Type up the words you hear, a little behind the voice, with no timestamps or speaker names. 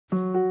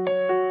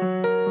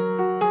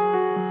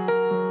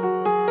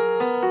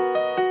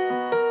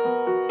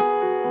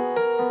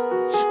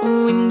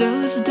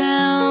windows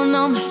down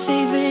on my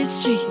favorite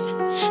street.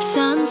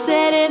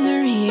 Sunset in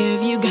the rear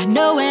view, got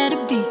nowhere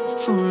to be.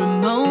 For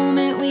a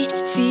moment we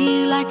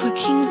feel like we're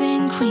kings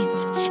and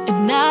queens,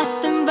 and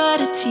nothing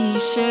but a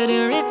t-shirt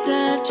and ripped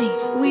up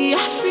jeans. We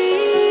are free,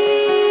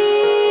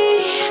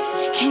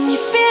 can you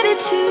feel it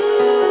too?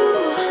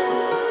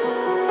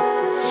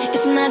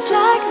 It's nights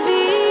like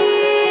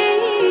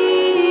these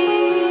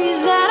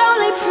that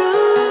only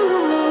prove.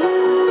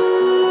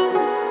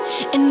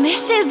 And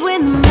this is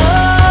when the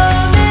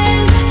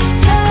moments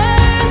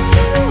turn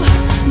to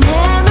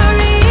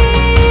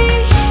memories.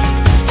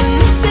 And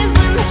this is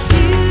when the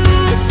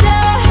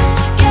future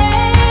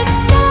gets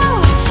so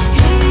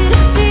clear to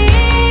see.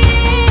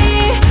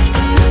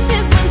 And this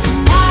is when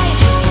tonight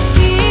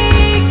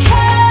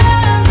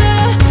becomes a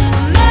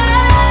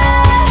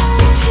masterpiece.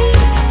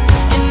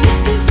 And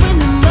this is when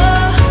the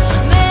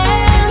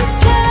moments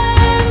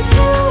turn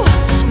to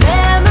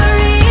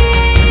memories.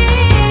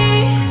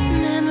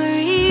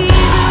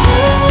 Memories.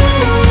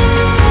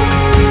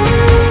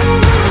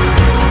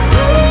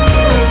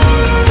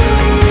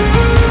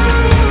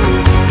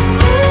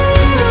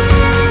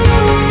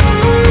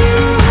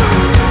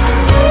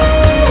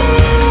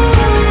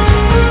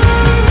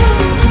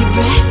 Deep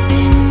breath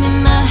in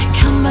and I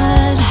come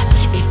alive.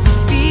 It's a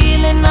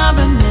feeling I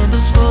remember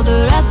for the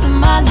rest of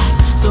my life.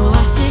 So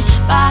I sit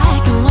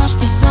back and watch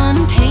the sun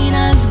paint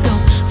us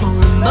gold. For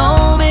a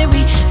moment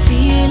we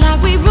feel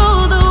like we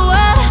rule the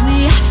world. We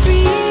are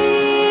free,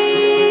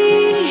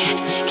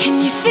 can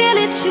you feel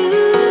it too?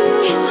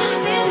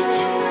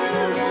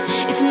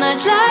 It's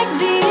nights like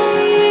these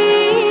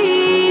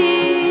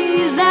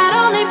that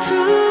only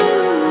prove.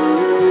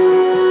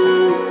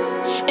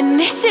 And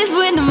this is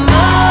when the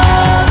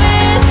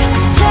moments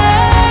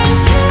turn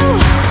to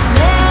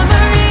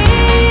memories.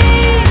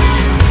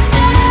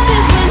 And this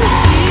is when the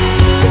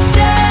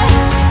future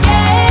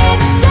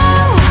gets so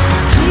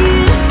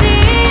clear to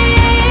see.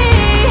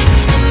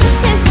 And this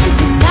is when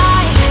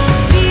tonight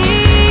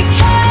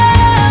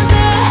becomes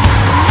a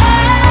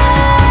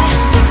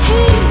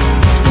masterpiece.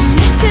 And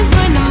this is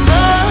when the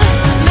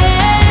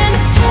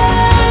moments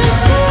turn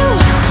to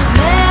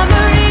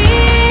memories.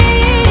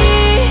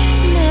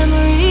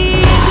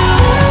 Memories.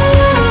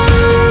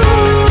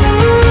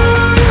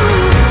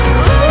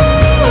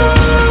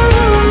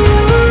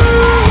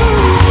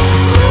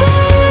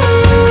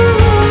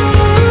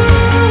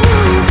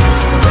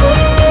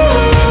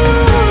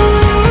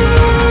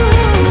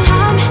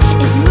 Time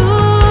is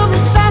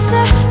moving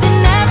faster than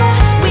ever.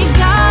 We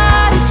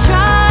gotta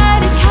try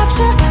to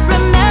capture,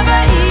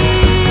 remember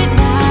it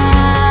now.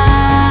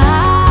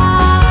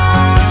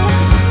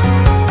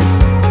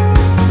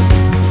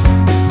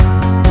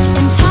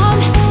 And time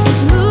is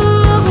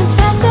moving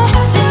faster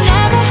than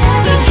ever.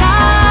 We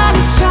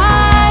gotta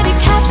try to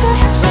capture,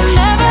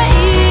 remember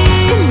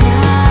it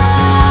now.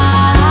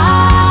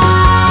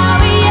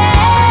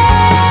 Yeah.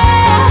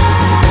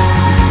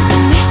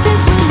 And this is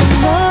when the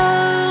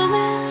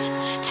moments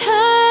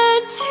turn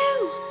to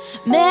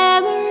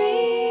memories.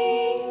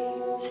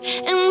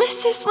 And this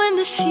is when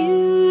the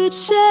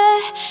future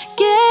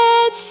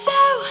gets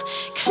so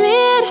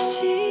clear to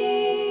see.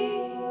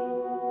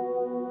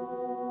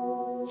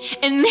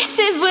 And this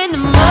is when the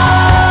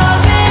moments